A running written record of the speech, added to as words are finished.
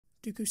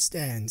Dooku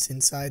stands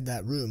inside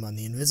that room on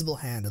the invisible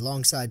hand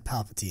alongside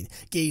Palpatine,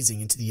 gazing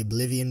into the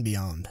oblivion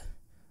beyond.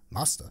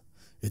 Master,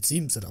 it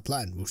seems that our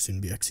plan will soon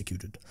be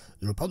executed.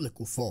 The Republic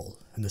will fall,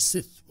 and the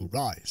Sith will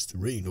rise to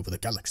reign over the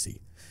galaxy,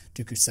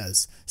 Dooku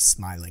says,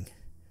 smiling.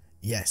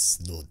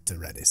 Yes, Lord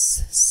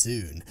Tyrannus,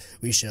 soon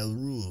we shall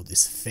rule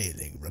this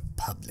failing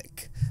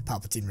Republic,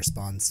 Palpatine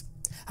responds.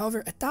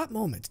 However, at that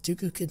moment,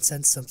 Dooku can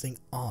sense something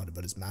odd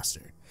about his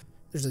master.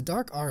 There's a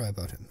dark aura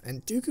about him,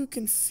 and Dooku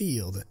can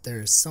feel that there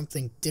is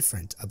something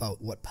different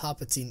about what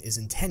Palpatine is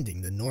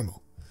intending than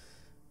normal.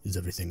 Is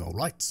everything all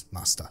right,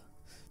 Master?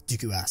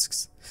 Dooku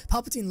asks.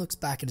 Palpatine looks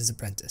back at his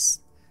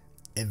apprentice.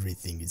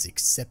 Everything is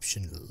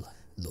exceptional,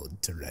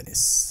 Lord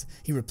Tyrannus,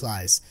 he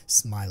replies,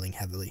 smiling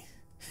heavily.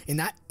 In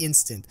that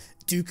instant,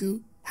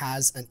 Dooku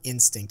has an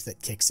instinct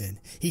that kicks in.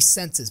 He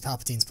senses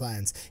Palpatine's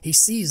plans. He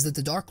sees that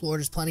the Dark Lord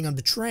is planning on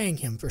betraying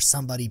him for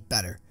somebody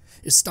better.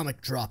 His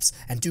stomach drops,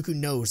 and Dooku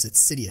knows that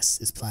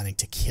Sidious is planning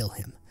to kill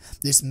him.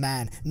 This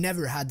man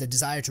never had the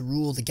desire to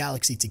rule the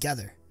galaxy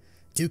together.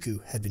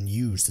 Dooku had been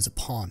used as a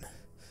pawn.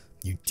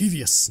 You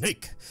devious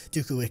snake!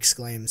 Dooku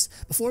exclaims.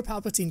 Before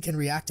Palpatine can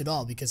react at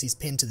all because he's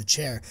pinned to the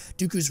chair,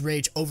 Dooku's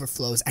rage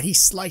overflows and he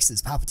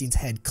slices Palpatine's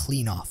head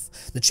clean off.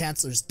 The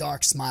Chancellor's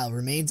dark smile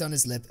remains on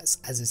his lips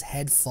as his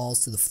head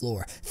falls to the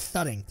floor,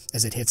 thudding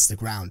as it hits the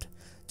ground.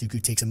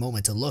 Dooku takes a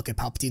moment to look at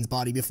Palpatine's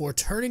body before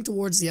turning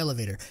towards the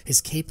elevator, his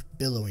cape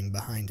billowing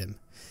behind him.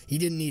 He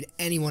didn't need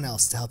anyone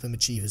else to help him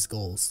achieve his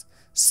goals.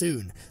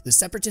 Soon, the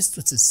Separatists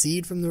would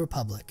secede from the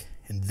Republic,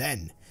 and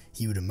then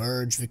he would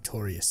emerge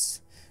victorious.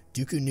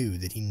 Dooku knew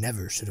that he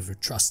never should have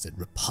trusted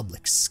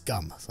Republic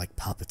scum like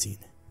Palpatine.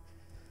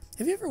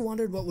 Have you ever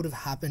wondered what would have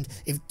happened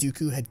if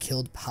Dooku had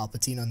killed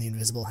Palpatine on the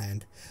invisible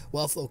hand?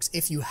 Well, folks,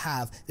 if you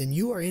have, then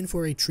you are in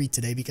for a treat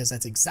today because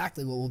that's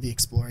exactly what we'll be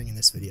exploring in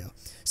this video.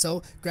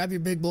 So, grab your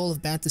big bowl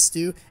of bantha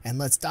stew and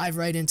let's dive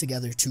right in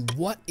together to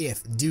what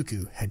if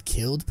Dooku had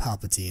killed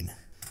Palpatine.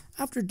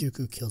 After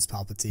Dooku kills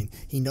Palpatine,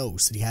 he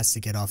knows that he has to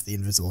get off the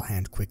invisible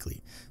hand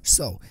quickly.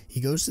 So,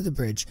 he goes to the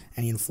bridge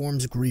and he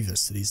informs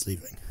Grievous that he's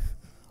leaving.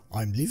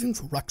 I'm leaving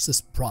for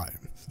Raxus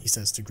Prime, he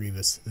says to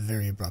Grievous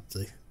very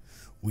abruptly.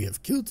 We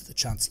have killed the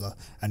Chancellor,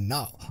 and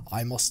now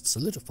I must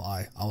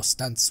solidify our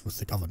stance with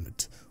the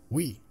government.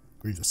 We,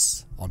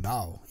 Grievous, are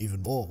now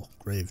even more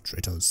grave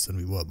traitors than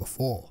we were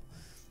before,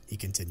 he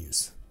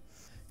continues.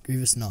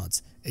 Grievous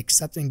nods,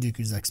 accepting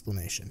Dooku's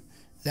explanation.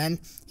 Then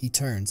he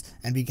turns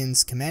and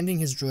begins commanding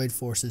his droid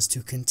forces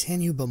to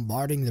continue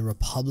bombarding the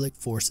Republic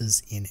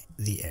forces in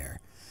the air.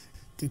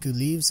 Dooku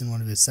leaves in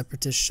one of his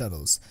separatist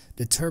shuttles,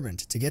 determined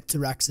to get to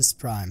Raxus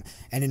Prime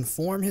and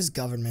inform his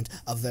government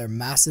of their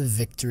massive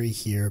victory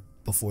here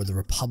before the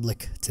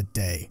Republic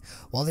today.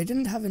 While they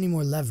didn't have any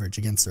more leverage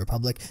against the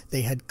Republic,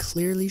 they had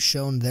clearly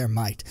shown their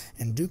might,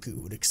 and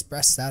Dooku would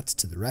express that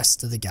to the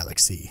rest of the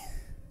galaxy.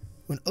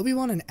 When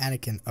Obi-Wan and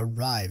Anakin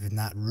arrive in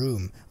that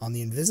room on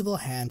the invisible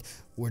hand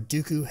where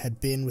Dooku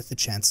had been with the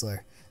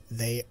Chancellor,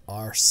 they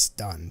are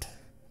stunned.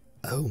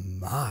 Oh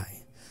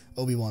my,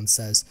 Obi-Wan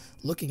says,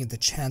 looking at the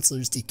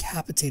Chancellor's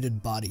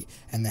decapitated body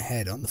and the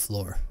head on the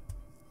floor.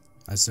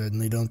 I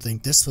certainly don't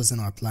think this was in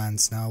our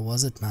plans now,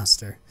 was it,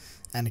 Master?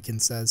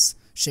 Anakin says,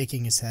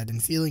 shaking his head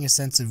and feeling a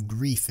sense of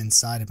grief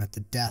inside him at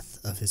the death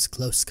of his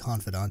close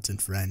confidant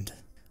and friend.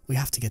 We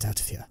have to get out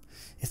of here.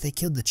 If they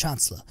killed the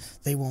Chancellor,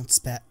 they won't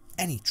spare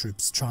any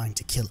troops trying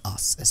to kill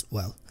us as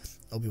well,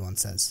 Obi-Wan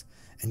says.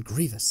 And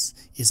Grievous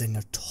is a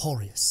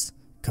notorious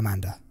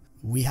commander.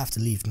 We have to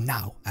leave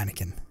now,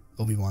 Anakin,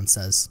 Obi-Wan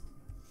says.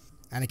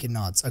 Anakin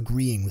nods,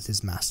 agreeing with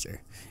his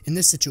master. In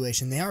this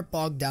situation, they aren't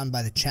bogged down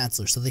by the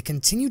Chancellor, so they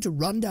continue to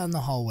run down the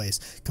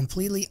hallways,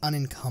 completely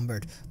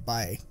unencumbered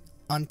by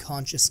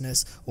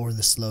unconsciousness or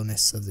the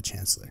slowness of the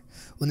Chancellor.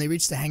 When they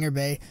reach the hangar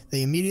bay,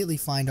 they immediately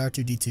find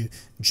R2-D2,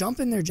 jump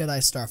in their Jedi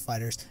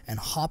starfighters, and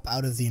hop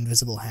out of the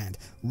invisible hand,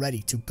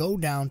 ready to go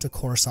down to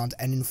Coruscant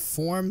and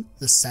inform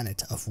the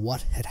Senate of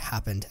what had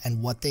happened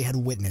and what they had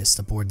witnessed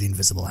aboard the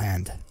invisible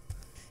hand.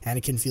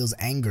 Anakin feels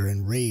anger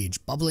and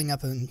rage bubbling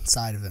up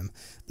inside of him,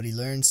 but he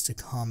learns to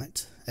calm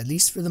it, at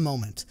least for the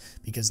moment,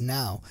 because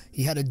now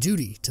he had a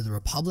duty to the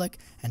Republic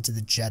and to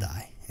the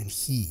Jedi, and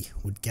he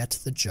would get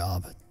the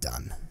job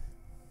done.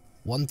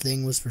 One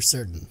thing was for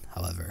certain,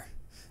 however.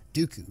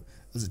 Dooku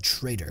was a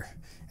traitor,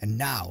 and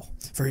now,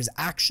 for his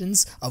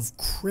actions of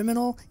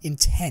criminal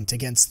intent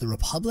against the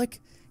Republic,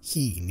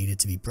 he needed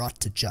to be brought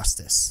to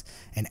justice,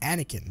 and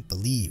Anakin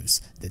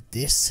believes that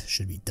this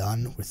should be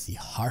done with the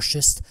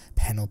harshest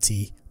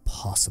penalty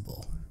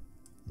possible.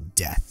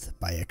 Death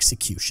by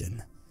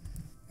execution.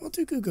 While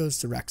Dooku goes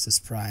to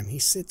Raxus Prime, he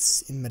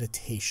sits in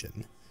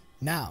meditation.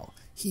 Now,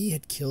 he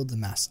had killed the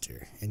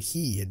Master, and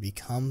he had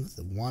become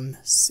the one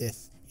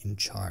Sith in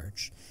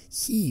charge.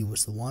 He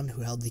was the one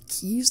who held the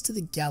keys to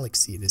the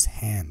galaxy in his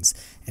hands,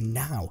 and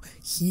now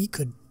he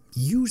could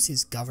use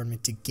his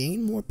government to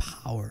gain more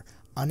power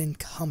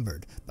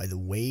unencumbered by the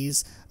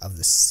ways of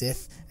the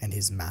Sith and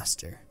his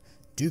master.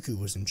 Dooku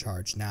was in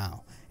charge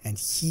now, and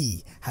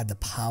he had the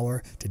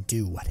power to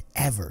do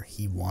whatever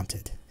he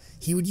wanted.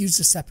 He would use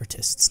the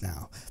Separatists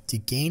now to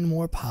gain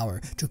more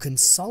power, to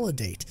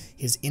consolidate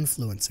his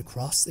influence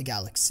across the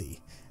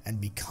galaxy, and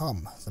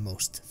become the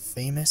most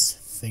famous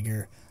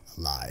figure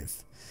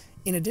alive.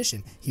 In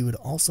addition, he would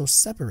also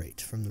separate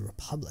from the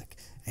Republic,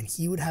 and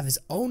he would have his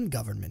own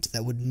government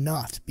that would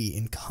not be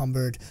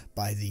encumbered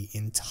by the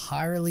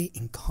entirely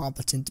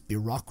incompetent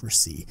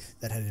bureaucracy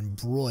that had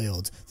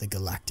embroiled the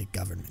galactic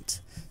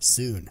government.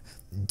 Soon,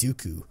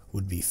 Dooku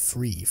would be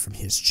free from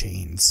his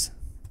chains.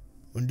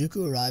 When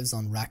Dooku arrives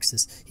on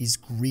Raxus, he's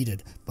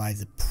greeted by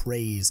the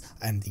praise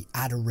and the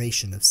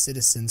adoration of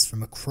citizens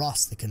from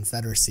across the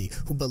Confederacy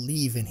who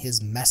believe in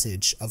his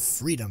message of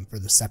freedom for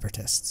the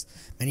Separatists.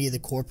 Many of the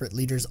corporate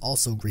leaders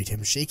also greet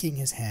him, shaking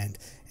his hand,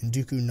 and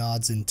Dooku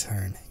nods in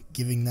turn,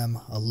 giving them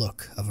a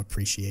look of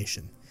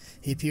appreciation.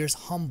 He appears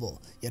humble,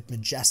 yet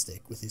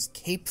majestic, with his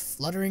cape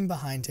fluttering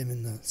behind him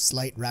in the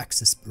slight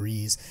Raxus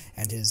breeze,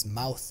 and his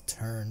mouth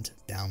turned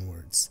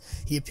downwards.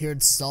 He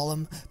appeared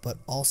solemn, but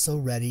also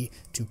ready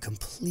to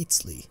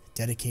completely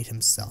dedicate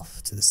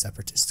himself to the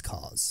Separatist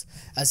cause.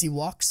 As he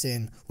walks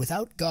in,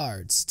 without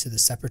guards, to the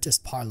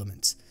Separatist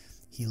Parliament,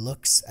 he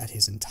looks at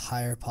his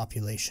entire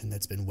population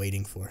that's been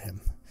waiting for him,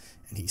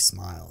 and he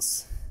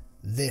smiles.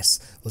 This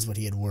was what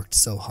he had worked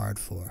so hard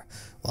for.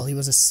 While he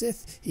was a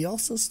Sith, he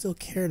also still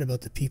cared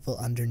about the people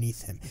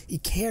underneath him. He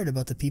cared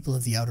about the people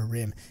of the Outer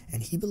Rim,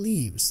 and he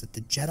believes that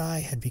the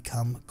Jedi had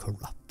become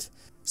corrupt.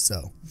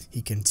 So,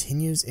 he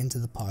continues into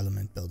the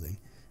Parliament building,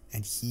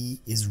 and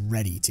he is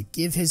ready to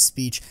give his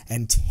speech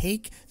and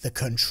take the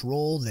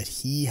control that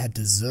he had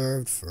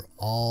deserved for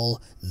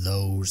all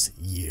those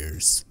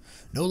years.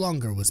 No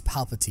longer was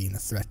Palpatine a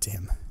threat to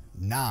him.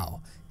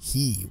 Now,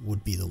 he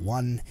would be the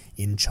one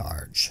in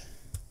charge.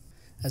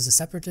 As the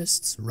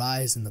Separatists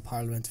rise in the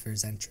Parliament for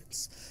his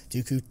entrance,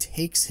 Dooku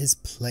takes his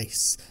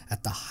place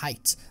at the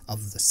height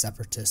of the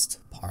Separatist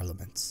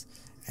Parliament,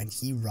 and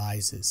he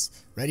rises,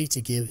 ready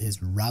to give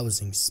his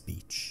rousing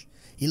speech.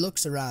 He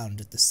looks around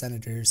at the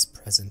senators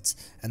present,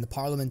 and the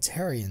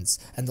parliamentarians,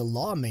 and the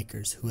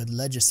lawmakers who had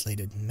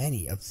legislated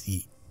many of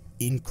the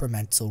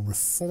incremental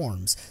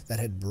reforms that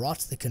had brought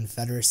the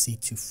Confederacy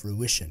to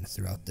fruition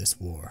throughout this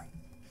war.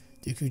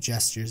 Dooku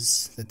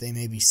gestures that they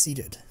may be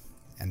seated,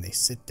 and they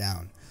sit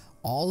down,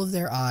 all of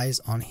their eyes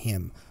on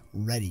him,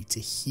 ready to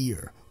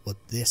hear what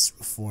this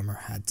reformer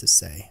had to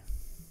say.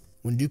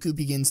 When Dooku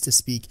begins to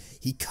speak,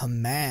 he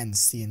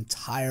commands the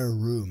entire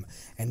room,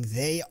 and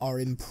they are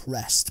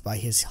impressed by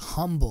his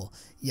humble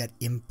yet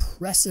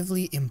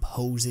impressively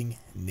imposing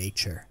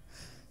nature.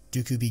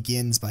 Dooku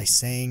begins by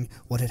saying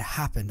what had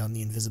happened on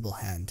the Invisible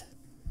Hand.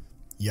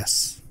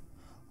 Yes,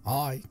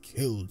 I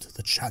killed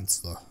the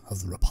Chancellor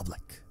of the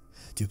Republic.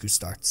 Dooku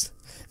starts.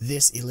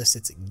 This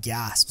elicits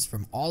gasps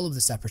from all of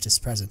the Separatists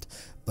present,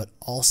 but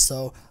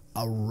also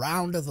a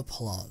round of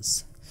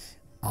applause.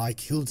 I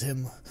killed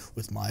him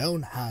with my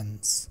own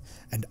hands,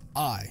 and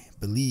I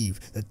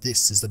believe that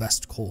this is the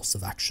best course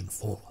of action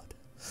forward.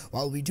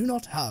 While we do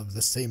not have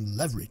the same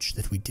leverage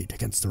that we did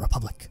against the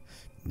Republic,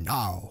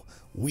 now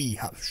we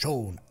have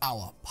shown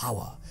our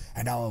power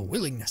and our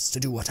willingness to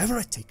do whatever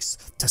it takes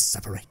to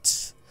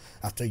separate.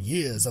 After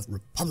years of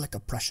Republic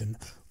oppression,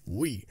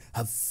 we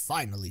have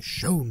finally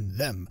shown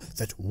them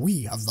that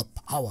we have the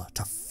power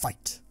to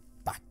fight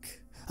back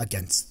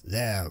against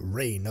their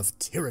reign of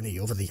tyranny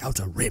over the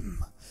Outer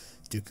Rim.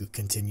 Dooku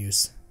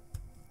continues.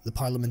 The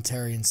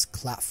parliamentarians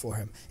clap for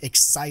him,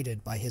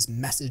 excited by his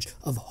message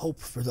of hope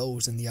for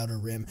those in the Outer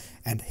Rim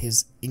and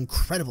his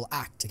incredible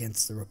act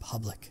against the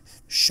Republic,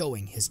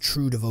 showing his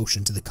true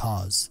devotion to the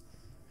cause.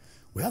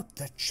 Without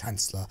their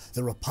Chancellor,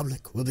 the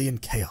Republic will be in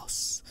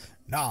chaos.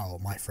 Now,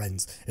 my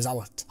friends, is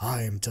our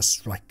time to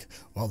strike,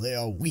 while they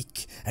are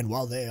weak and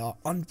while they are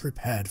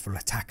unprepared for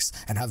attacks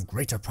and have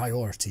greater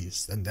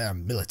priorities than their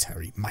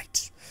military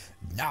might.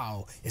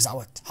 Now is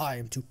our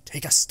time to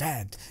take a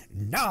stand.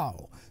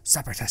 Now,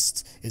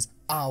 Separatists, is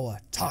our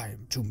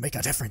time to make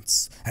a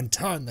difference and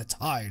turn the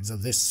tides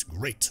of this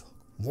great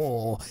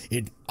war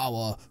in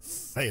our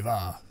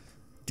favor,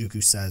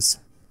 Dooku says.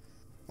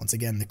 Once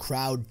again, the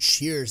crowd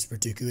cheers for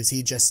Dooku as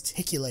he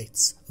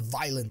gesticulates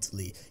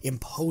violently,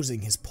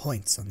 imposing his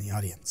points on the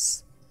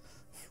audience.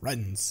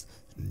 Friends,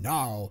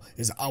 now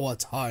is our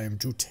time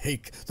to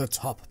take the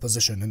top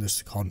position in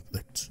this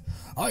conflict.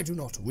 I do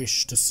not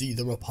wish to see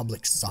the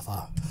Republic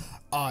suffer.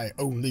 I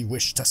only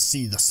wish to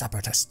see the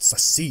Separatists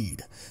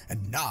succeed,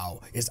 and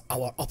now is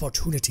our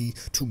opportunity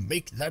to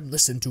make them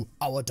listen to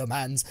our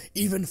demands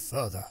even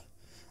further.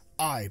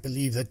 I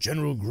believe that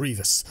General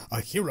Grievous, a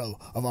hero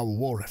of our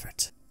war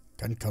effort,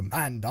 can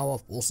command our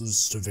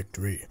forces to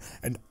victory,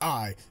 and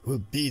I will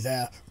be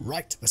there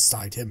right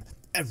beside him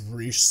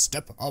every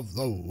step of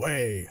the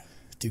way,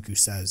 Dooku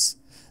says.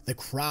 The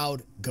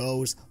crowd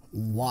goes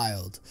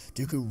wild.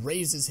 Dooku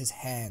raises his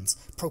hands,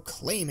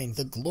 proclaiming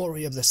the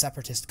glory of the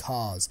Separatist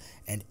cause,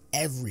 and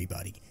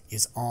everybody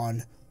is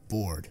on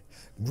board.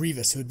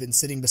 Grievous, who had been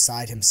sitting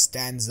beside him,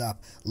 stands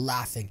up,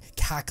 laughing,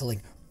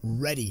 cackling,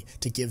 ready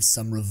to give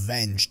some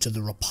revenge to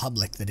the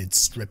Republic that had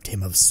stripped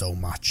him of so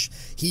much.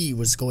 He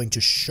was going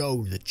to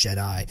show the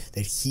Jedi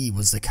that he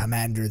was the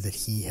commander that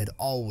he had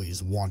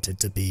always wanted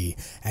to be,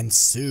 and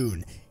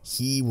soon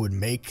he would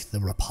make the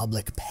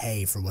Republic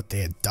pay for what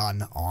they had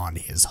done on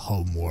his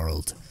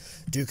homeworld.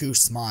 Dooku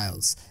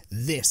smiles.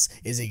 This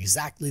is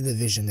exactly the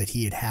vision that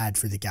he had had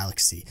for the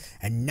galaxy,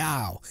 and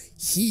now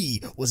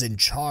he was in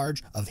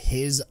charge of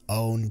his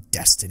own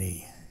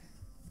destiny.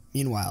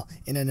 Meanwhile,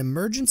 in an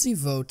emergency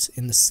vote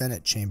in the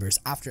Senate chambers,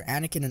 after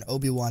Anakin and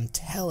Obi-Wan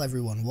tell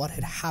everyone what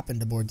had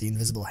happened aboard the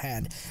Invisible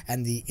Hand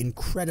and the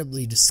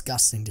incredibly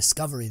disgusting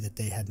discovery that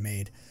they had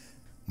made,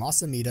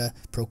 Maestria Media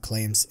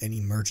proclaims an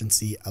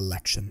emergency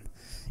election.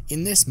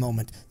 In this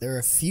moment, there are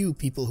a few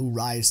people who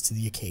rise to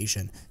the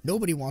occasion.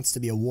 Nobody wants to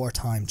be a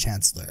wartime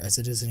chancellor, as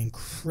it is an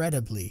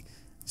incredibly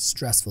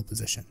stressful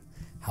position.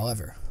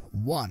 However,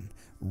 one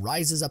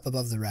rises up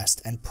above the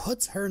rest and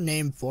puts her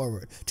name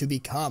forward to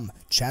become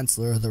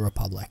Chancellor of the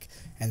Republic,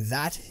 and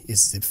that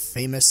is the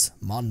famous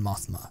Mon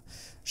Mothma.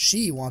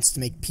 She wants to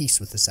make peace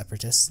with the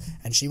Separatists,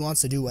 and she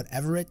wants to do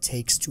whatever it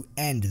takes to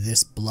end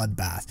this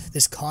bloodbath,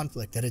 this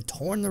conflict that had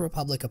torn the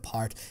Republic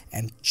apart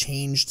and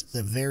changed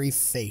the very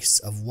face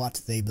of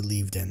what they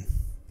believed in.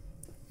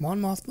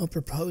 Mon Mothma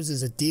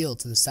proposes a deal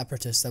to the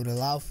Separatists that would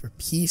allow for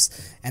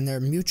peace and their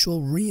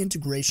mutual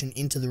reintegration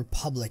into the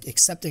Republic,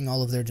 accepting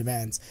all of their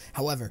demands.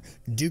 However,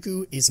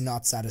 Dooku is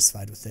not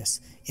satisfied with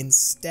this.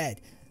 Instead,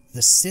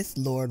 the Sith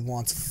Lord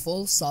wants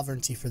full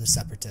sovereignty for the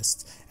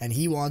Separatists, and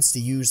he wants to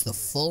use the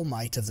full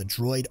might of the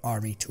droid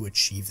army to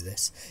achieve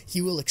this.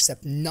 He will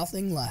accept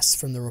nothing less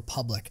from the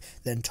Republic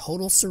than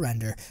total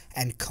surrender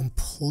and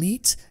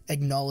complete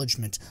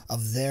acknowledgement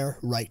of their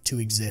right to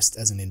exist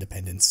as an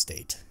independent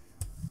state.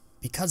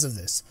 Because of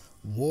this,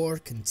 war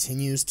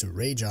continues to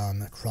rage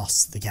on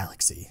across the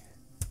galaxy.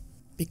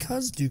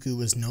 Because Dooku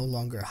was no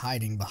longer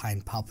hiding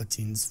behind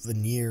Palpatine's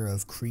veneer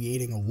of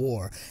creating a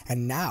war,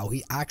 and now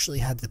he actually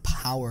had the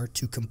power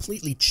to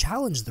completely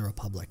challenge the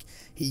Republic,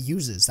 he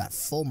uses that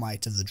full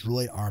might of the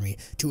droid army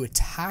to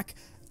attack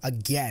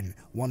again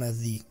one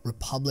of the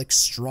Republic's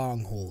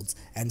strongholds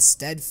and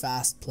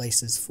steadfast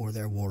places for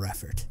their war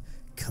effort,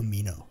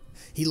 Kamino.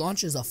 He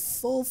launches a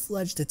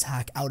full-fledged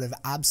attack out of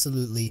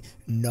absolutely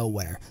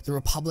nowhere. The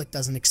Republic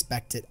doesn't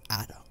expect it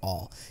at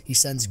all. He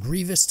sends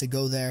Grievous to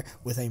go there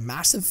with a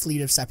massive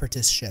fleet of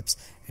Separatist ships,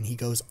 and he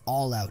goes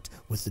all out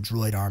with the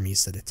droid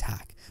armies that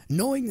attack.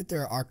 Knowing that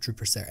there are ARC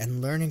troopers there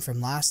and learning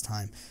from last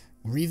time,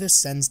 Grievous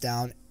sends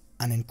down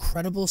an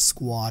incredible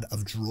squad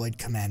of droid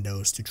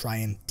commandos to try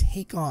and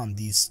take on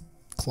these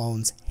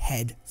clones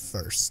head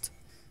first.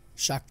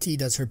 Shakti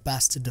does her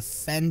best to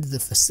defend the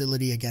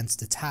facility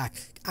against attack,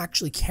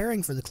 actually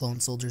caring for the clone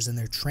soldiers and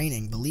their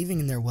training, believing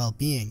in their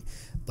well-being,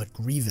 but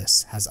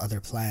Grievous has other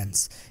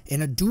plans.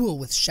 In a duel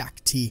with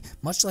Shakti,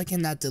 much like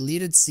in that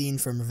deleted scene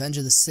from Revenge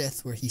of the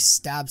Sith where he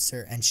stabs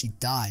her and she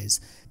dies,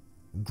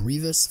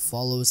 Grievous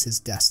follows his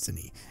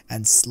destiny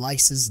and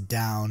slices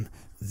down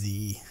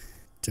the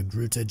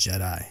Togruta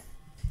Jedi.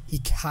 He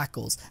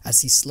cackles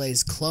as he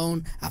slays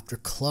clone after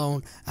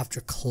clone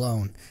after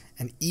clone,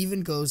 and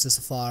even goes as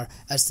far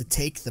as to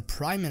take the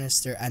Prime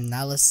Minister and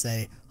Nala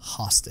Se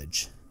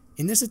hostage.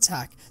 In this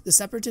attack, the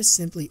Separatists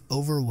simply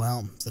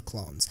overwhelm the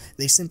clones.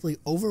 They simply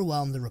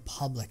overwhelm the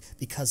Republic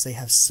because they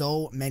have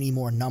so many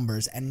more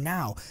numbers, and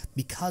now,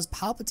 because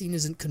Palpatine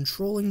isn't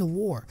controlling the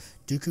war,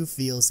 Dooku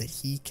feels that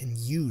he can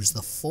use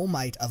the full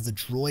might of the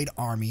droid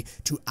army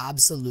to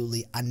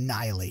absolutely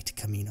annihilate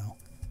Kamino.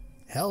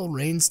 Hell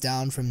rains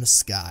down from the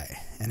sky,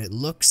 and it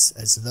looks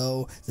as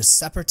though the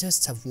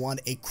Separatists have won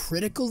a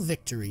critical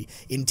victory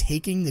in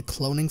taking the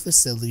cloning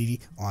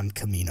facility on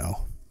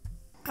Kamino.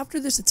 After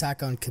this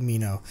attack on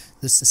Kamino,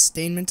 the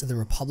sustainment of the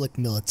Republic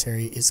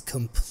military is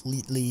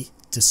completely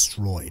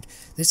destroyed.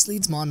 This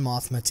leads Mon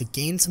Mothma to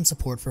gain some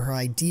support for her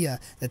idea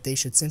that they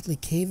should simply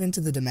cave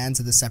into the demands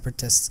of the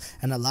Separatists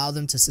and allow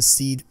them to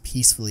secede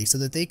peacefully so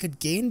that they could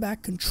gain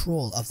back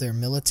control of their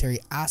military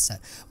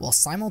asset while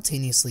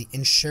simultaneously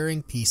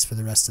ensuring peace for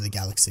the rest of the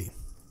galaxy.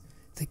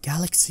 The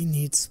galaxy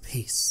needs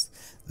peace.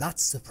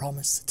 That's the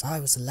promise that I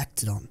was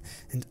elected on,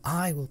 and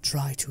I will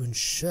try to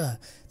ensure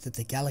that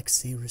the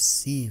galaxy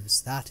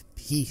receives that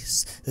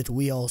peace that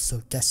we all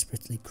so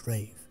desperately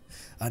crave.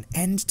 An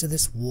end to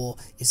this war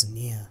is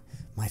near,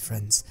 my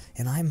friends,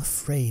 and I am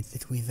afraid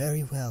that we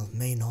very well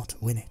may not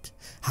win it.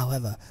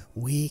 However,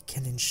 we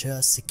can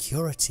ensure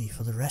security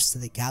for the rest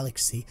of the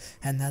galaxy,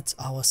 and that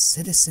our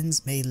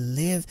citizens may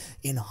live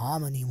in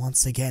harmony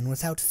once again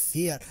without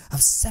fear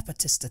of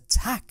separatist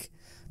attack,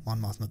 Mon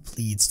Mothma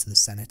pleads to the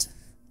Senate.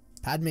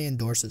 Padme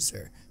endorses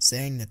her,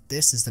 saying that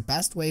this is the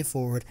best way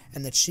forward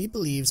and that she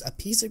believes a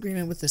peace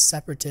agreement with the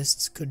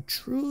Separatists could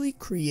truly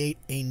create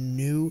a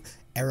new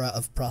era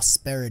of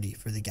prosperity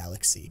for the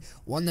galaxy,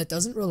 one that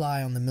doesn't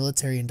rely on the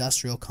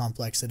military-industrial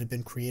complex that had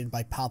been created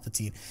by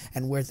Palpatine,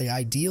 and where the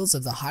ideals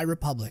of the High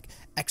Republic,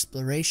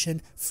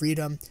 exploration,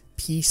 freedom,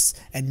 peace,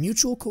 and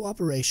mutual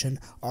cooperation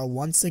are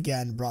once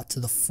again brought to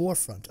the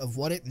forefront of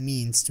what it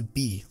means to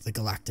be the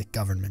galactic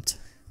government.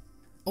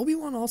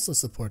 Obi-Wan also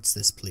supports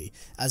this plea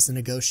as the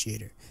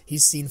negotiator.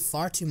 He's seen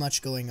far too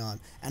much going on,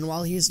 and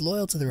while he is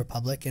loyal to the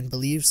Republic and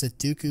believes that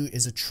Dooku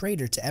is a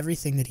traitor to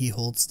everything that he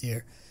holds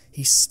dear,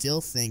 he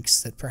still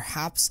thinks that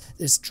perhaps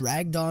this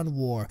dragged-on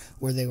war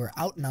where they were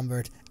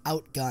outnumbered,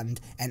 outgunned,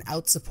 and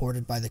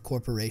outsupported by the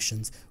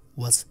corporations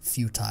was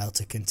futile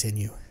to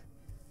continue.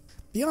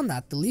 Beyond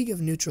that, the League of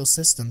Neutral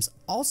Systems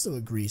also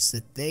agrees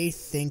that they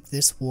think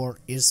this war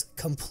is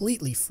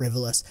completely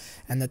frivolous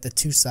and that the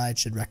two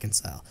sides should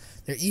reconcile.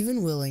 They're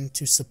even willing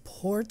to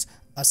support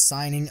a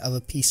signing of a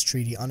peace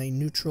treaty on a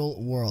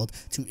neutral world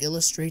to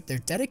illustrate their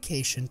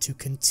dedication to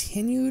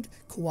continued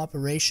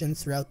cooperation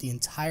throughout the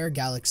entire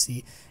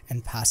galaxy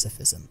and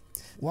pacifism.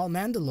 While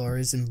Mandalore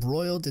is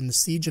embroiled in the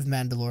Siege of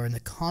Mandalore and the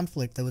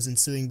conflict that was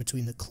ensuing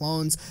between the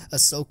clones,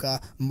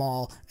 Ahsoka,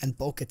 Maul, and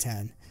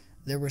Bo-Katan,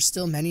 there were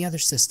still many other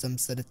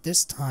systems that at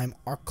this time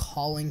are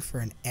calling for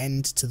an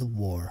end to the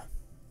war.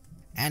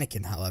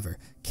 Anakin, however,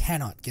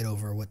 cannot get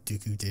over what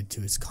Dooku did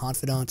to his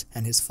confidant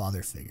and his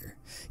father figure.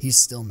 He's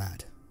still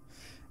mad.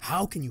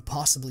 How can you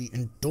possibly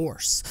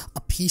endorse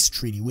a peace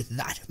treaty with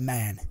that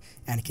man?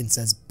 Anakin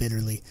says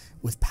bitterly,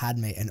 with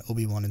Padme and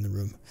Obi-Wan in the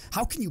room.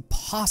 How can you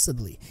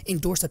possibly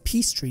endorse a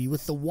peace treaty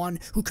with the one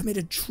who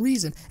committed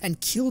treason and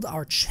killed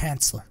our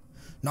Chancellor?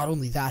 Not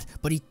only that,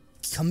 but he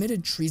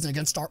committed treason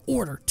against our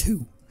order,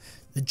 too.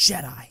 The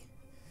Jedi,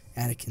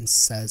 Anakin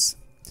says.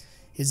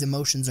 His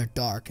emotions are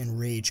dark and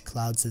rage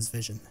clouds his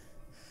vision.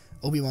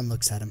 Obi-Wan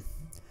looks at him.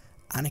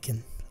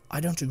 Anakin, I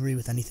don't agree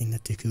with anything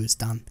that Dooku has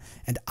done,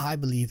 and I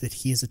believe that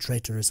he is a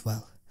traitor as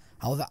well.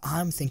 However,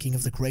 I'm thinking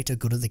of the greater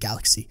good of the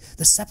galaxy.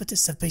 The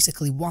Separatists have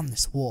basically won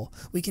this war.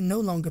 We can no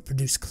longer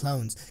produce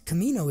clones.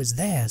 Kamino is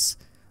theirs.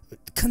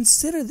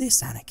 Consider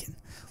this, Anakin.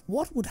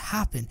 What would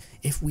happen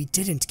if we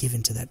didn't give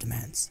in to their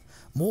demands?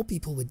 More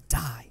people would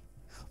die.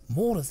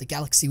 More of the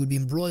galaxy would be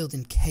embroiled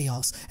in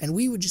chaos, and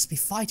we would just be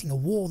fighting a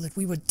war that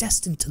we were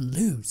destined to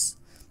lose,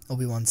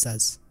 Obi-Wan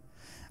says.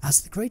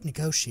 As the great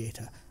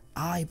negotiator,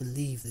 I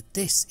believe that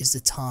this is the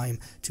time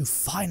to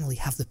finally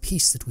have the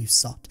peace that we've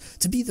sought,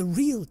 to be the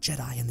real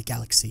Jedi in the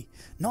galaxy,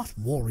 not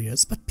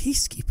warriors, but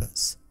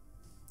peacekeepers.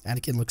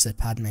 Anakin looks at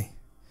Padme.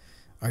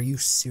 Are you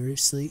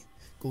seriously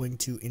going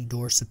to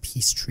endorse a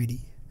peace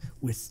treaty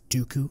with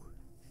Dooku?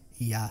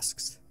 He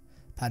asks.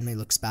 Padme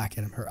looks back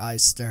at him, her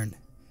eyes stern.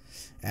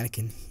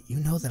 Anakin, you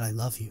know that I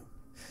love you,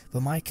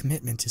 but my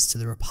commitment is to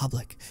the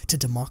Republic, to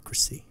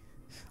democracy.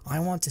 I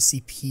want to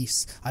see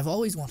peace. I've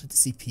always wanted to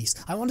see peace.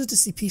 I wanted to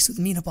see peace with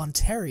Mina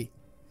Bonteri.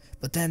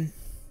 But then,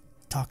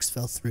 talks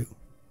fell through.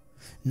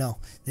 No,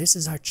 this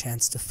is our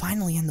chance to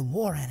finally end the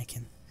war,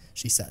 Anakin,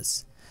 she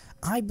says.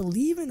 I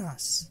believe in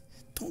us.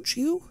 Don't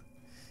you?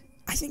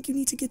 I think you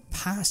need to get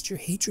past your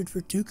hatred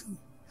for Dooku.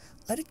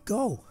 Let it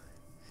go.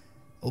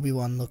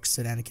 Obi-Wan looks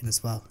at Anakin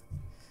as well.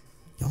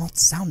 You're not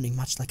sounding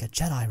much like a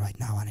Jedi right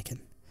now, Anakin.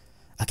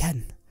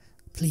 Again,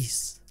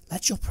 please,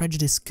 let your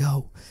prejudice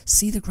go.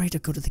 See the greater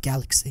good of the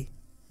galaxy.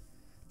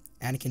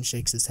 Anakin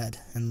shakes his head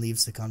and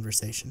leaves the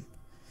conversation.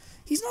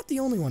 He's not the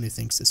only one who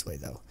thinks this way,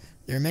 though.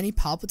 There are many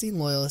Palpatine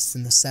loyalists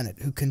in the Senate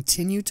who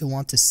continue to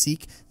want to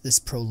seek this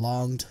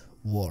prolonged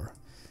war.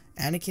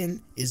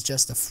 Anakin is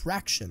just a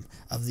fraction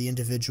of the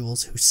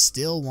individuals who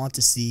still want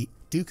to see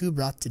Dooku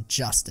brought to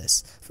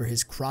justice for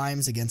his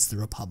crimes against the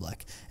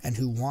Republic, and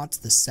who want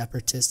the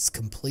Separatists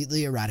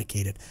completely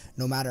eradicated,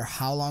 no matter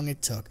how long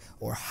it took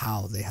or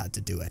how they had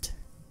to do it.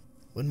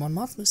 When Mon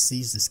Mothma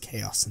sees this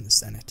chaos in the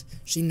Senate,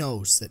 she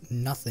knows that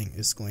nothing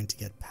is going to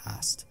get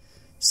passed.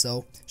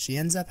 So, she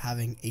ends up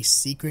having a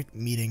secret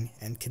meeting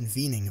and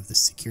convening of the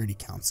Security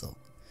Council.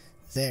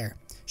 There,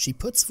 she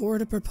puts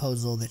forward a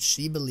proposal that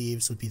she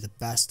believes would be the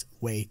best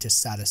way to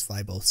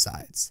satisfy both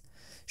sides.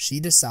 She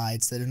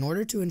decides that in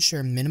order to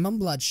ensure minimum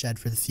bloodshed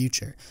for the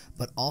future,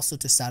 but also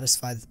to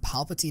satisfy the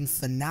Palpatine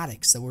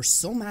fanatics that were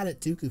so mad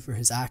at Dooku for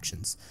his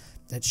actions,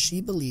 that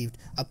she believed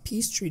a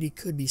peace treaty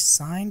could be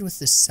signed with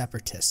the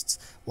Separatists,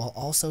 while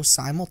also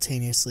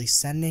simultaneously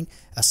sending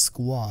a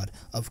squad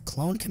of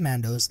clone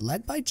commandos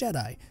led by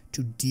Jedi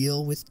to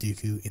deal with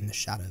Dooku in the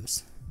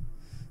shadows.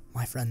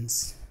 My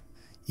friends,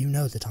 you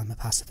know that I'm a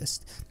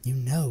pacifist. You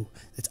know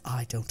that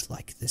I don't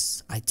like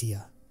this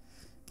idea.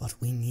 But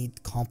we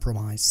need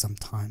compromise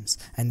sometimes,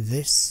 and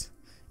this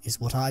is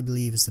what I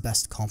believe is the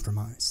best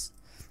compromise.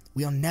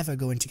 We are never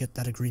going to get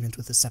that agreement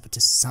with the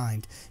Separatists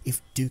signed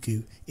if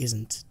Dooku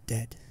isn't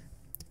dead.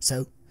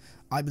 So,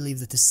 I believe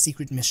that this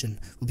secret mission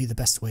will be the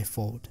best way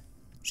forward,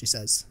 she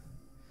says.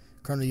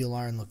 Colonel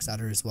Yularen looks at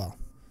her as well.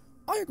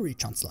 I agree,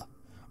 Chancellor.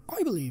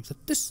 I believe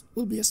that this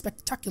will be a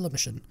spectacular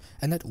mission,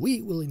 and that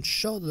we will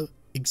ensure the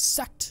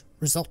exact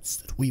results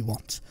that we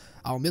want.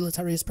 Our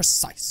military is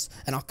precise,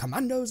 and our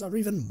commandos are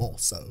even more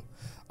so.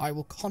 I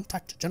will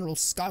contact General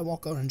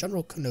Skywalker and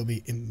General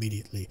Kenobi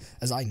immediately,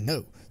 as I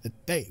know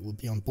that they will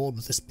be on board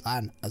with this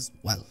plan as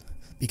well,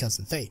 because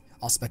they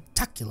are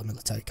spectacular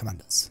military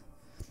commanders.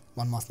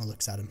 Mon Mothma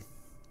looks at him.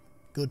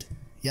 Good.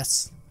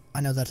 Yes,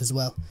 I know that as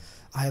well.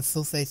 I have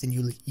full faith in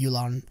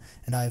Yularen,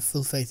 and I have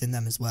full faith in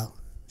them as well,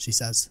 she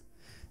says.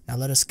 Now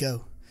let us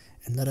go,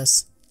 and let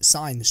us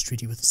sign this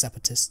treaty with the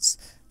Separatists,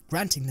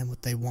 granting them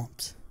what they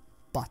want.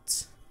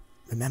 But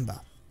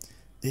remember,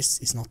 This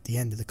is not the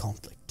end of the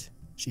conflict,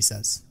 she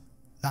says.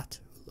 That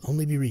will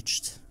only be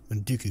reached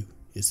when Dooku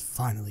is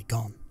finally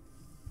gone.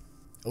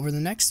 Over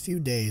the next few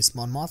days,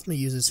 Mon Mothma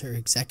uses her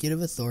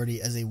executive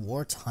authority as a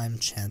wartime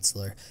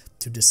chancellor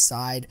to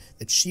decide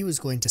that she was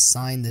going to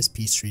sign this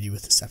peace treaty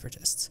with the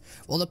Separatists.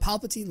 While the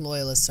Palpatine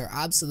loyalists are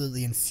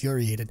absolutely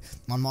infuriated,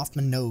 Mon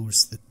Mothma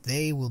knows that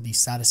they will be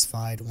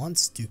satisfied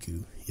once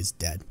Dooku is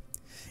dead.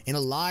 In a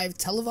live,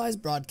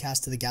 televised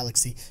broadcast to the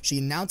galaxy, she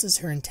announces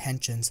her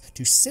intentions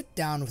to sit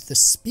down with the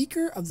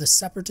Speaker of the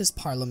Separatist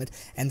Parliament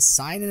and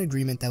sign an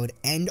agreement that would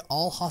end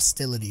all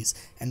hostilities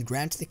and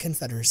grant the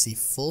Confederacy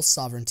full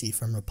sovereignty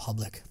from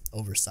Republic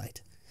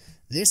oversight.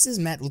 This is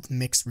met with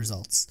mixed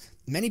results.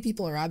 Many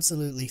people are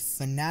absolutely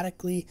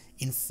fanatically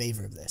in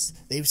favor of this.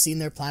 They've seen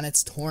their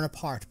planets torn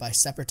apart by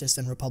Separatist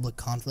and Republic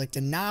conflict,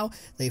 and now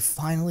they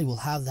finally will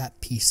have that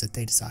peace that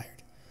they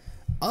desired.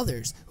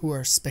 Others, who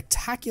are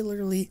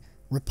spectacularly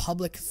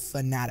Republic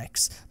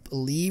fanatics,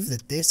 believe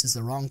that this is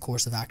the wrong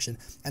course of action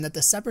and that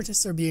the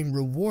Separatists are being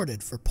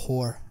rewarded for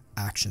poor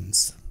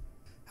actions.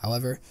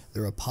 However, the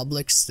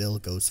Republic still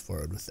goes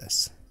forward with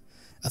this.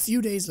 A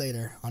few days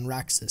later, on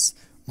Raxus,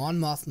 Mon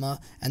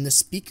Mothma and the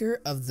Speaker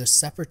of the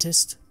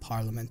Separatist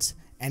Parliament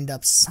end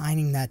up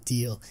signing that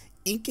deal,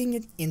 inking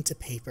it into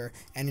paper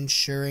and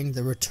ensuring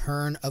the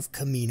return of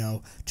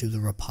Kamino to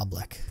the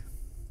Republic.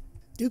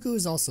 Dooku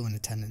is also in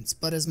attendance,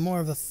 but as more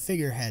of a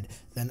figurehead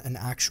than an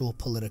actual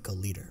political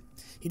leader.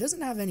 He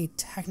doesn't have any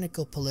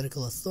technical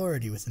political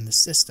authority within the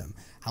system.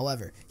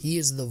 However, he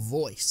is the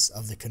voice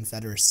of the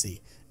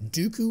Confederacy.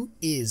 Dooku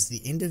is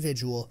the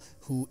individual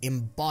who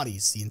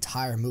embodies the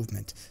entire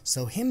movement,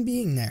 so him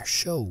being there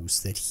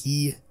shows that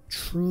he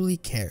truly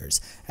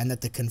cares and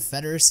that the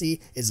Confederacy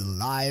is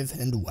alive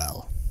and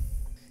well.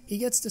 He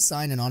gets to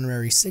sign an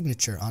honorary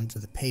signature onto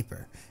the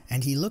paper,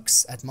 and he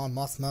looks at Mon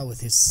Mothma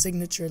with his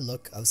signature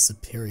look of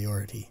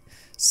superiority,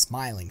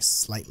 smiling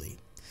slightly.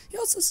 He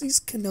also sees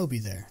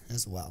Kenobi there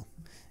as well,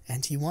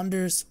 and he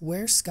wonders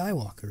where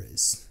Skywalker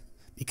is,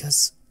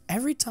 because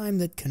every time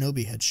that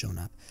Kenobi had shown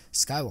up,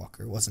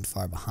 Skywalker wasn't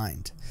far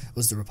behind.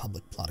 Was the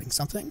Republic plotting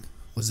something?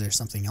 Was there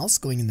something else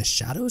going in the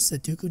shadows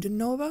that Dooku didn't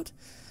know about?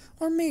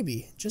 Or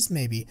maybe, just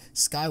maybe,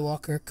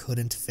 Skywalker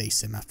couldn't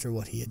face him after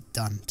what he had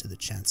done to the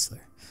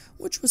Chancellor,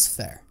 which was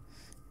fair.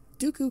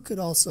 Dooku could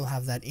also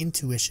have that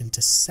intuition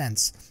to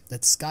sense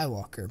that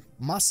Skywalker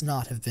must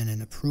not have been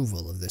in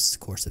approval of this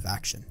course of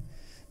action.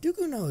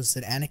 Dooku knows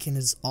that Anakin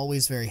is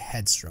always very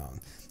headstrong,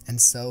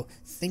 and so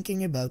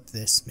thinking about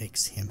this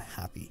makes him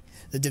happy.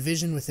 The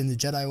division within the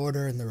Jedi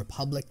Order and the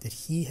Republic that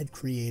he had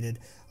created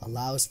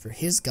allows for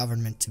his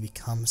government to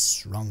become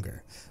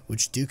stronger,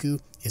 which Dooku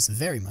is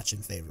very much in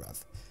favor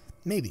of.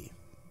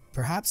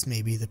 Perhaps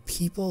maybe the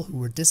people who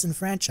were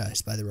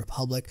disenfranchised by the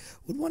Republic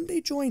would one day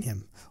join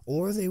him,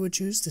 or they would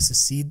choose to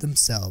secede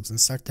themselves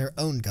and start their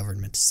own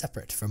government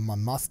separate from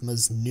Mon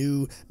Mothma's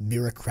new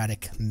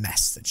bureaucratic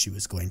mess that she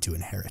was going to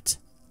inherit.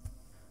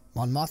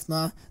 Mon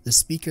Mothma, the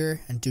Speaker,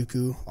 and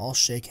Dooku all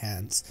shake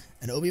hands,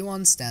 and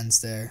Obi-Wan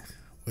stands there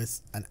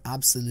with an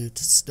absolute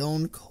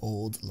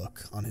stone-cold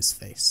look on his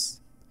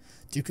face.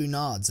 Dooku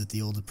nods at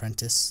the old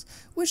apprentice,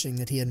 wishing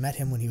that he had met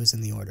him when he was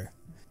in the Order.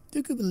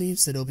 Dooku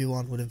believes that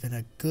Obi-Wan would have been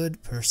a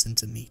good person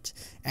to meet,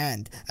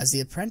 and, as the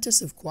apprentice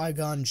of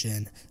Qui-Gon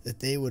Jinn, that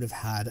they would have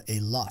had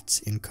a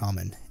lot in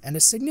common, and a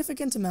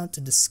significant amount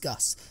to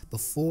discuss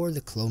before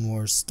the Clone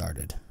Wars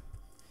started.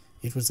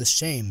 It was a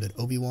shame that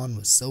Obi-Wan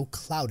was so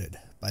clouded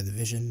by the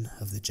vision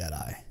of the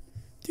Jedi.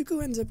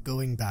 Dooku ends up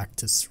going back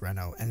to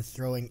Serenno and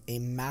throwing a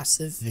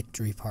massive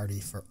victory party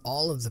for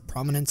all of the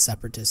prominent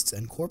separatists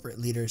and corporate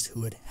leaders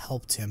who had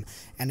helped him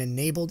and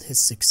enabled his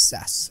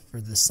success for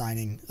the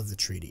signing of the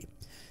treaty.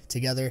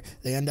 Together,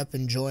 they end up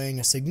enjoying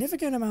a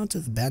significant amount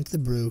of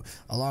bantha brew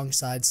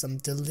alongside some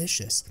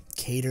delicious,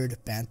 catered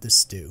bantha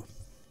stew.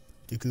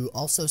 Dooku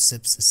also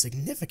sips a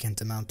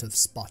significant amount of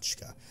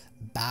spotchka,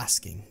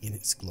 basking in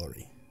its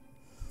glory.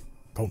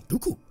 Count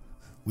Dooku,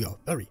 we are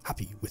very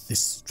happy with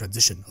this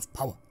transition of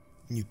power,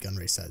 Newt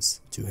Gunray says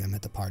to him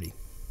at the party.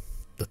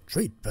 The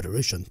Trade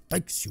Federation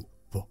thanks you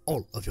for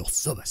all of your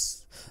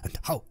service and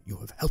how you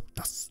have helped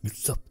us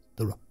usurp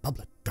the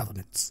Republic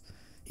governance,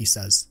 he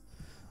says.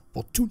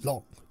 For too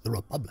long, the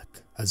Republic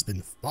has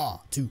been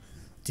far too...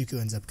 Dooku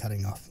ends up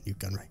cutting off Newt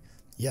Gunray.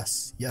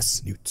 Yes,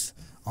 Newt.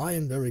 I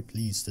am very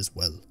pleased as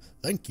well.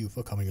 Thank you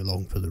for coming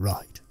along for the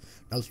ride.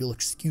 Now if you'll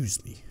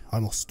excuse me, I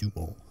must do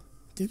more.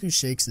 Dooku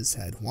shakes his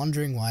head,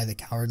 wondering why the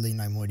cowardly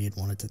Neimoidian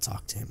wanted to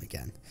talk to him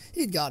again.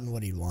 He'd gotten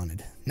what he'd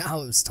wanted.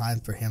 Now it was time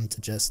for him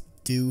to just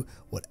do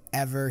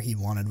whatever he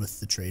wanted with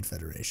the Trade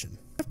Federation.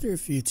 After a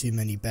few too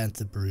many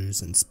bantha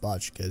brews and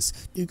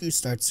spotchkas, Dooku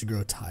starts to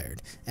grow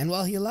tired, and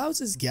while he allows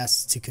his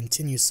guests to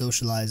continue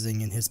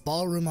socializing in his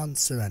ballroom on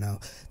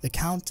Serenno, the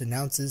Count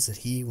announces that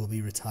he will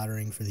be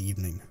retiring for the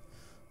evening.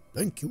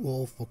 Thank you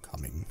all for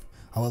coming.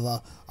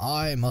 However,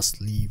 I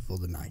must leave for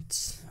the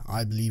night.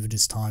 I believe it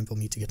is time for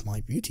me to get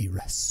my beauty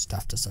rest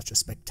after such a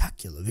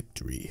spectacular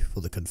victory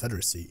for the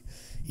Confederacy,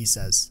 he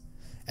says.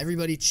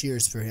 Everybody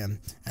cheers for him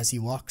as he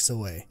walks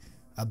away,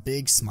 a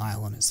big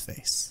smile on his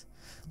face.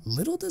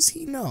 Little does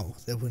he know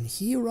that when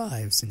he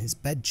arrives in his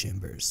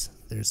bedchambers,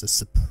 there's a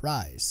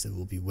surprise that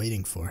will be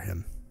waiting for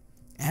him.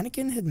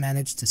 Anakin had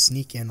managed to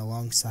sneak in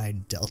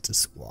alongside Delta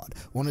Squad,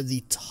 one of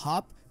the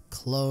top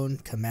clone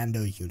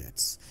commando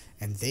units,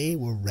 and they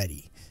were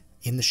ready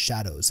in the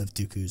shadows of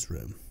Dooku's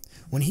room.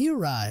 When he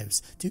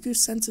arrives, Dooku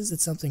senses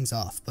that something's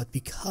off, but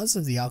because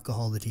of the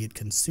alcohol that he had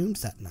consumed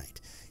that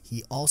night,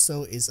 he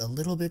also is a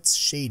little bit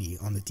shady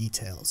on the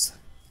details.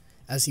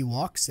 As he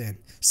walks in,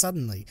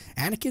 suddenly,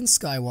 Anakin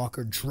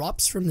Skywalker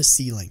drops from the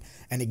ceiling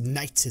and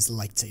ignites his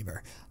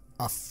lightsaber,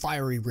 a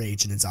fiery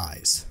rage in his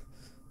eyes.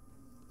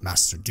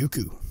 "Master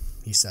Dooku,"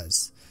 he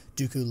says.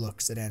 Dooku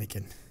looks at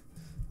Anakin.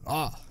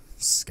 "Ah,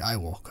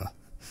 Skywalker,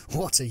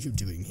 what are you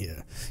doing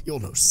here? You're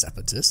no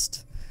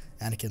separatist."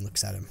 Anakin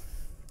looks at him.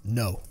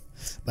 "No,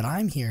 but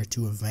I'm here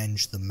to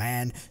avenge the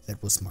man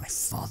that was my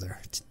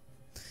father."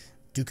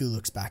 Dooku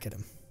looks back at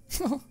him.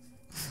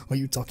 "Are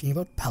you talking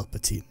about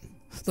Palpatine?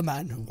 The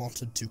man who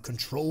wanted to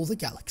control the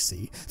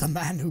galaxy? The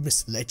man who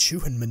misled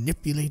you and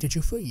manipulated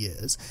you for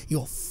years?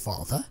 Your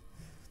father?"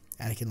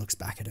 Anakin looks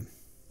back at him.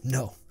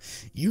 "No,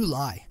 you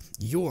lie.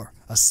 You're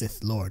a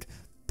Sith Lord.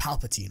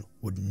 Palpatine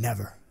would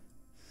never."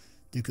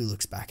 Dooku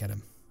looks back at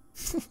him.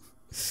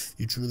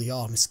 "You truly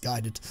are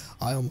misguided.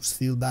 I almost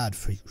feel bad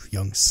for you,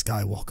 young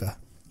Skywalker,"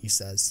 he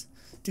says.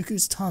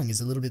 Dooku's tongue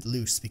is a little bit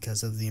loose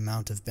because of the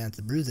amount of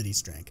Bantha Brew that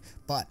he's drank,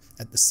 but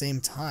at the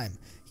same time,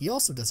 he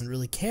also doesn't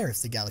really care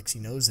if the galaxy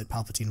knows that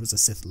Palpatine was a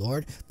Sith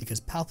Lord, because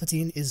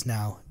Palpatine is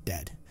now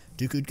dead.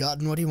 Dooku'd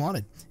gotten what he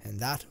wanted, and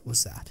that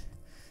was that.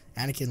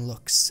 Anakin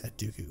looks at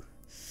Dooku.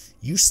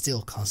 "You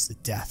still caused the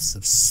deaths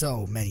of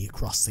so many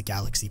across the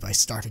galaxy by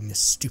starting this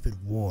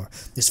stupid war,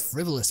 this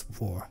frivolous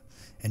war,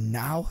 and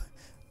now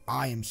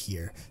I am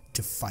here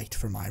to fight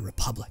for my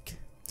republic."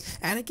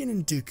 Anakin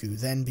and Dooku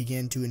then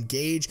begin to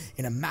engage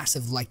in a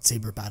massive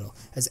lightsaber battle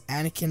as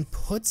Anakin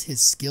puts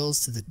his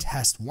skills to the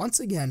test once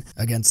again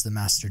against the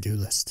master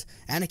duelist.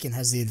 Anakin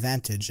has the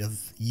advantage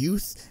of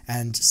youth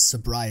and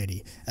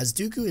sobriety as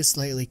Dooku is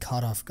slightly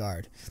caught off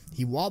guard.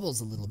 He wobbles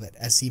a little bit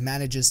as he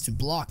manages to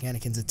block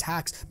Anakin's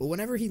attacks, but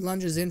whenever he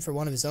lunges in for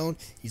one of his own,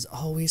 he's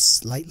always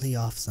slightly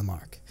off the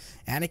mark.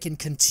 Anakin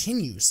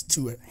continues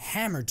to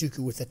hammer Dooku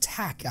with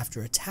attack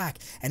after attack,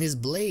 and his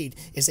blade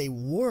is a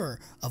whir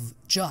of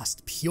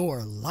just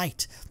pure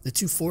light. The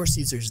two Force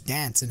users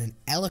dance in an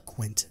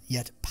eloquent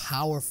yet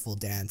powerful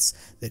dance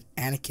that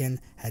Anakin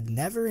had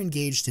never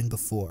engaged in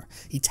before.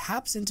 He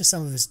taps into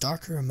some of his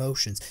darker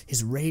emotions,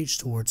 his rage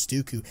towards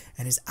Dooku,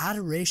 and his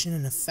adoration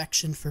and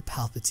affection for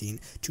Palpatine,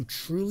 to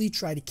truly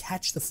try to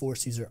catch the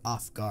Force user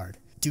off guard.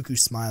 Dooku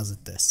smiles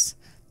at this.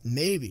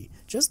 Maybe,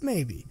 just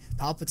maybe,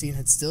 Palpatine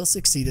had still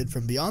succeeded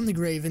from beyond the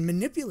grave in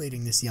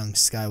manipulating this young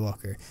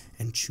Skywalker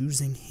and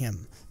choosing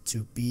him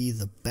to be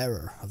the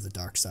bearer of the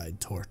dark side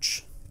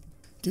torch.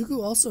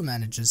 Dooku also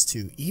manages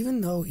to,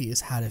 even though he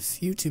has had a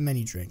few too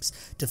many drinks,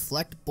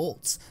 deflect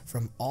bolts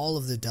from all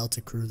of the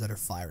Delta crew that are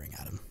firing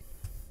at him.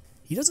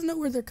 He doesn't know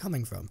where they're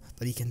coming from,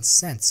 but he can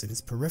sense in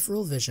his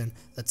peripheral vision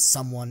that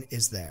someone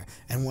is there,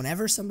 and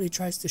whenever somebody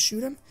tries to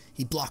shoot him,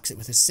 he blocks it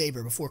with his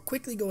saber before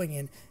quickly going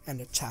in and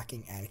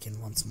attacking Anakin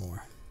once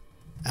more.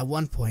 At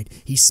one point,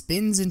 he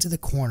spins into the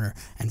corner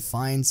and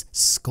finds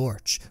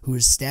Scorch, who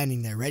is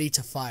standing there ready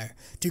to fire.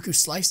 Dooku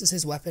slices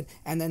his weapon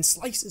and then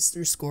slices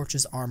through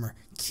Scorch's armor,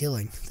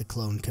 killing the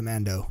clone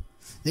commando.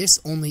 This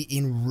only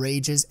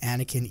enrages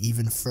Anakin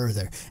even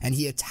further, and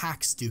he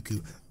attacks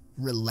Dooku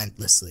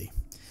relentlessly.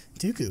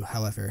 Dooku,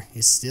 however,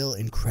 is still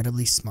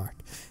incredibly smart,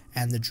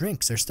 and the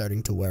drinks are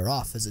starting to wear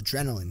off as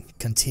adrenaline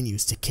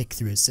continues to kick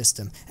through his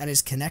system, and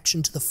his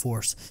connection to the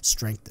Force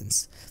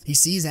strengthens. He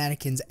sees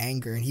Anakin's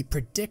anger, and he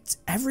predicts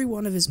every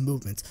one of his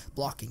movements,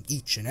 blocking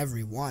each and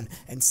every one,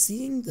 and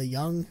seeing the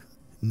young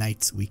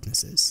knight's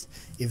weaknesses.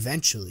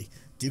 Eventually,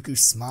 Dooku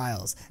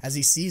smiles as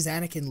he sees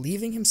Anakin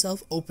leaving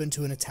himself open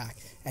to an attack,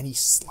 and he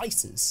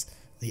slices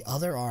the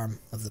other arm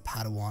of the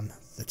Padawan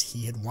that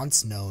he had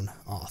once known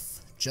off,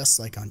 just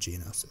like on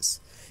Geonosis.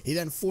 He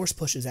then force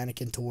pushes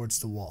Anakin towards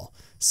the wall,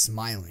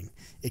 smiling,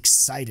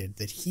 excited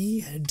that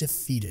he had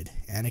defeated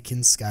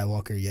Anakin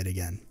Skywalker yet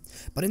again.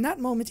 But in that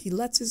moment, he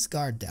lets his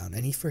guard down,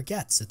 and he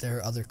forgets that there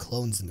are other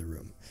clones in the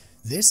room.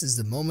 This is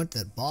the moment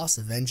that Boss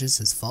avenges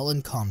his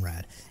fallen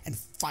comrade, and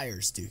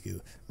fires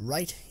Dooku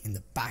right in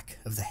the back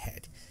of the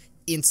head,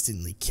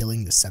 instantly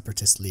killing the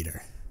Separatist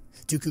leader.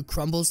 Dooku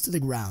crumbles to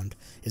the ground,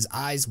 his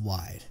eyes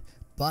wide,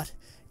 but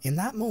in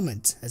that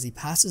moment, as he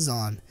passes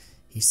on,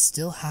 he's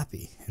still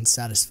happy and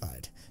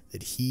satisfied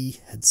that he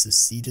had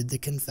succeeded the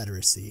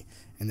Confederacy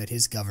and that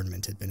his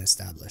government had been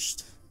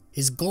established.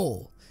 His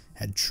goal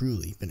had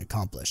truly been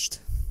accomplished.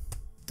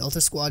 Delta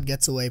Squad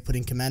gets away,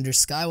 putting Commander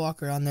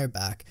Skywalker on their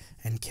back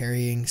and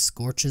carrying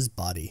Scorch's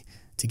body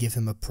to give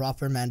him a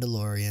proper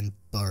Mandalorian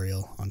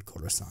burial on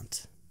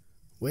Coruscant.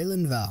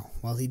 Wayland Val,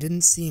 while he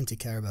didn't seem to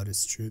care about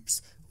his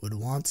troops, would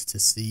want to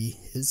see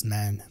his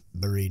man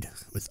buried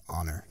with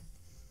honor.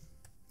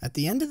 At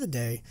the end of the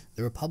day,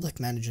 the Republic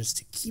manages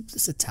to keep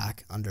this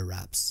attack under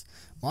wraps.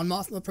 Mon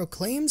Mothma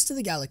proclaims to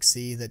the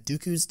galaxy that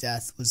Dooku's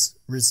death was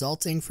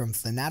resulting from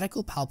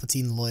fanatical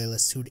Palpatine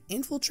loyalists who'd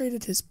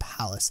infiltrated his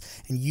palace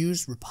and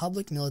used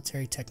Republic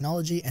military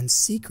technology and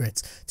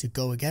secrets to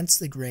go against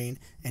the grain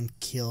and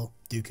kill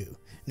Dooku.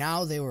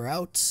 Now they were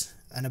out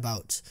and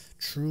about,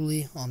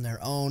 truly on their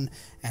own,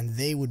 and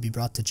they would be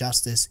brought to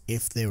justice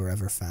if they were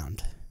ever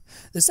found.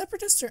 The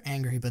Separatists are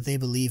angry, but they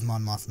believe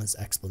Mon Mothma's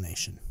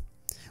explanation.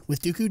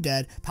 With Dooku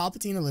dead,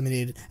 Palpatine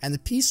eliminated, and the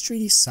peace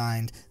treaty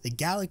signed, the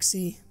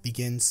galaxy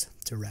begins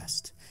to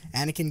rest.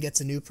 Anakin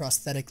gets a new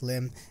prosthetic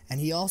limb, and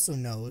he also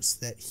knows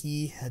that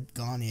he had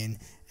gone in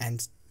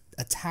and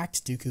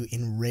attacked Dooku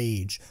in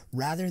rage,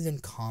 rather than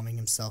calming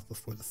himself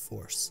before the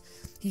Force.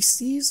 He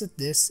sees that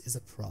this is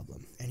a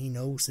problem, and he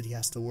knows that he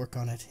has to work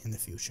on it in the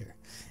future.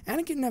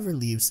 Anakin never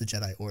leaves the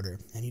Jedi Order,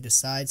 and he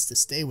decides to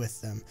stay with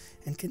them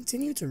and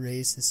continue to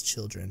raise his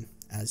children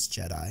as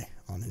Jedi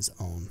on his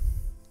own.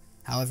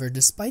 However,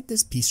 despite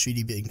this peace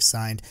treaty being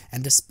signed,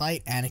 and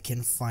despite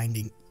Anakin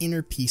finding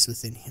inner peace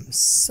within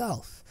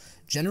himself,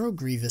 General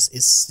Grievous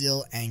is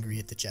still angry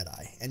at the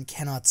Jedi, and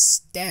cannot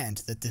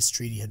stand that this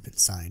treaty had been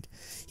signed.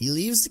 He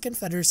leaves the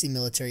Confederacy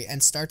military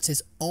and starts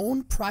his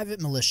own private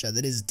militia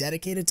that is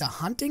dedicated to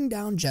hunting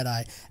down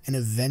Jedi and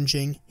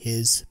avenging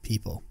his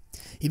people.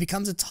 He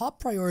becomes a top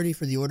priority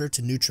for the Order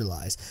to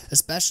neutralize,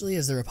 especially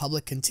as the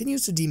Republic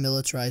continues to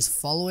demilitarize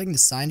following the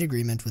signed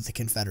agreement with the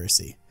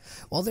Confederacy.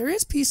 While there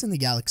is peace in the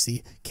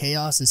galaxy,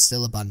 chaos is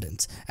still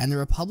abundant, and the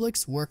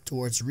Republic's work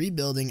towards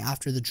rebuilding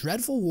after the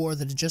dreadful war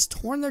that had just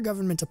torn their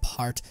government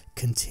apart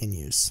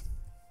continues.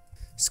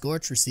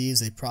 Scorch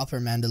receives a proper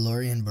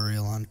Mandalorian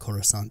burial on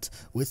Coruscant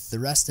with the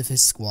rest of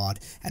his squad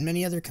and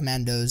many other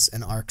commandos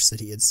and arcs that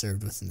he had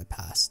served with in the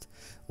past.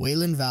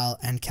 Waylon Val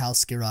and Cal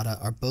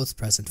Skirata are both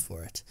present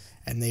for it,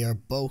 and they are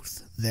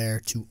both there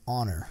to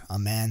honor a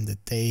man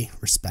that they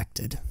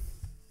respected.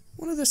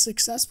 One of the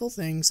successful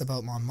things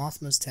about Mon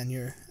Mothma's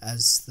tenure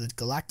as the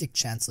Galactic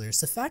Chancellor is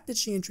the fact that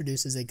she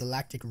introduces a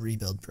Galactic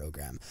Rebuild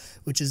program,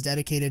 which is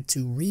dedicated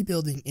to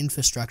rebuilding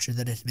infrastructure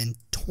that had been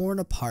torn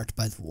apart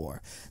by the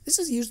war. This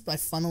is used by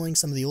funneling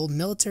some of the old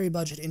military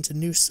budget into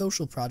new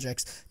social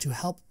projects to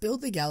help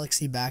build the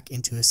galaxy back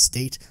into a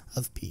state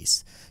of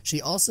peace.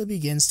 She also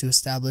begins to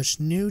establish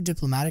new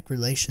diplomatic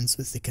relations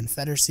with the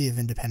Confederacy of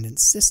Independent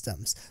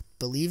Systems,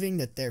 believing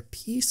that their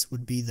peace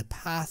would be the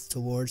path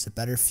towards a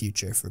better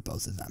future for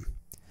both of them.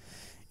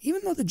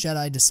 Even though the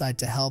Jedi decide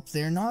to help,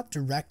 they are not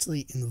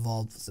directly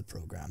involved with the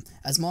program,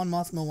 as Mon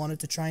Mothma wanted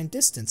to try and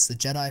distance the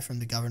Jedi from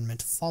the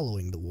government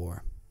following the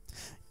war.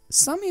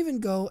 Some even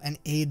go and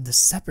aid the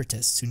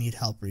Separatists who need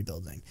help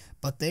rebuilding,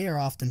 but they are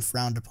often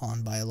frowned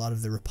upon by a lot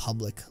of the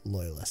Republic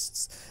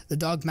loyalists. The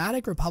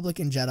dogmatic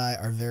Republican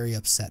Jedi are very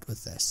upset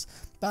with this,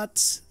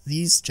 but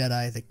these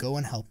Jedi that go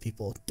and help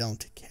people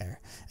don't care,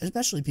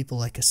 especially people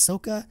like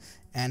Ahsoka,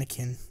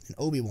 Anakin, and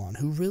Obi-Wan,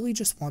 who really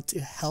just want to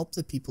help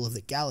the people of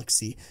the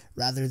galaxy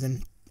rather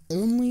than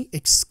only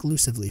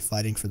exclusively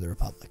fighting for the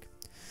Republic.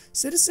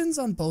 Citizens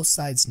on both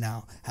sides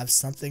now have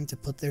something to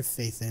put their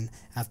faith in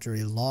after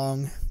a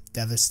long,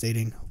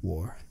 devastating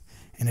war,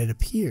 and it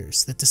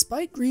appears that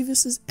despite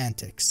Grievous's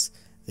antics,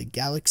 the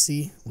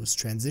galaxy was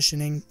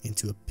transitioning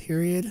into a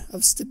period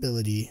of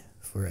stability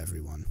for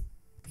everyone.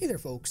 Hey there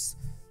folks,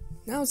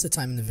 now is the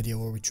time in the video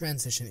where we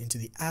transition into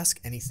the Ask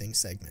Anything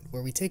segment,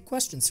 where we take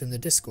questions from the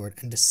Discord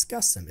and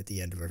discuss them at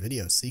the end of our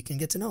videos so you can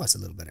get to know us a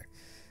little better.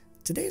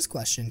 Today's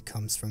question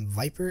comes from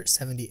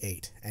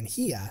Viper78, and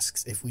he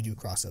asks if we do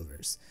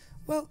crossovers.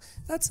 Well,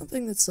 that's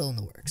something that's still in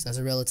the works. As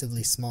a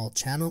relatively small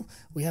channel,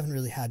 we haven't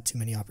really had too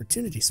many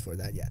opportunities for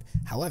that yet.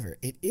 However,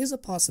 it is a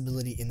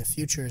possibility in the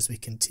future as we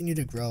continue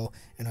to grow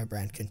and our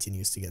brand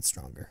continues to get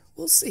stronger.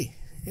 We'll see.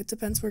 It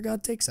depends where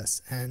God takes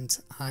us, and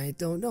I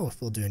don't know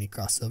if we'll do any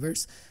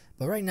crossovers,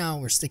 but right now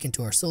we're sticking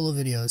to our solo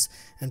videos,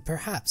 and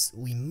perhaps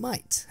we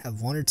might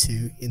have one or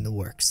two in the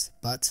works,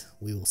 but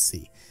we will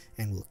see,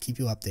 and we'll keep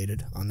you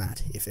updated on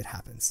that if it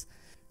happens.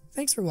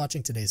 Thanks for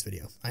watching today's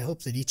video. I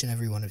hope that each and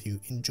every one of you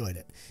enjoyed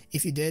it.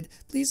 If you did,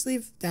 please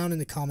leave down in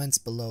the comments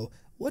below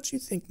what you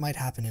think might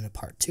happen in a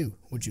part 2.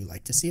 Would you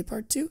like to see a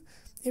part 2?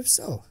 If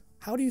so,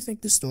 how do you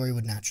think the story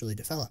would naturally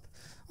develop?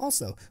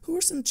 Also, who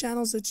are some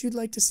channels that you'd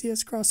like to see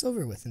us cross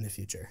over with in the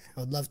future?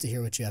 I would love to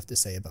hear what you have to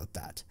say about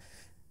that.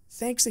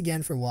 Thanks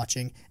again for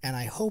watching, and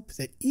I hope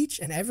that each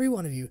and every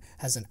one of you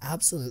has an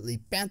absolutely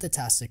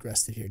fantastic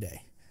rest of your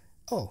day.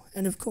 Oh,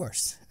 and of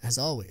course, as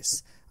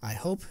always, I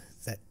hope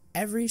that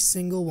every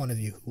single one of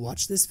you who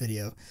watched this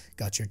video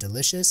got your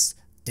delicious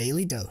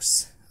daily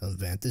dose of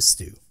Bantha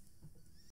Stew.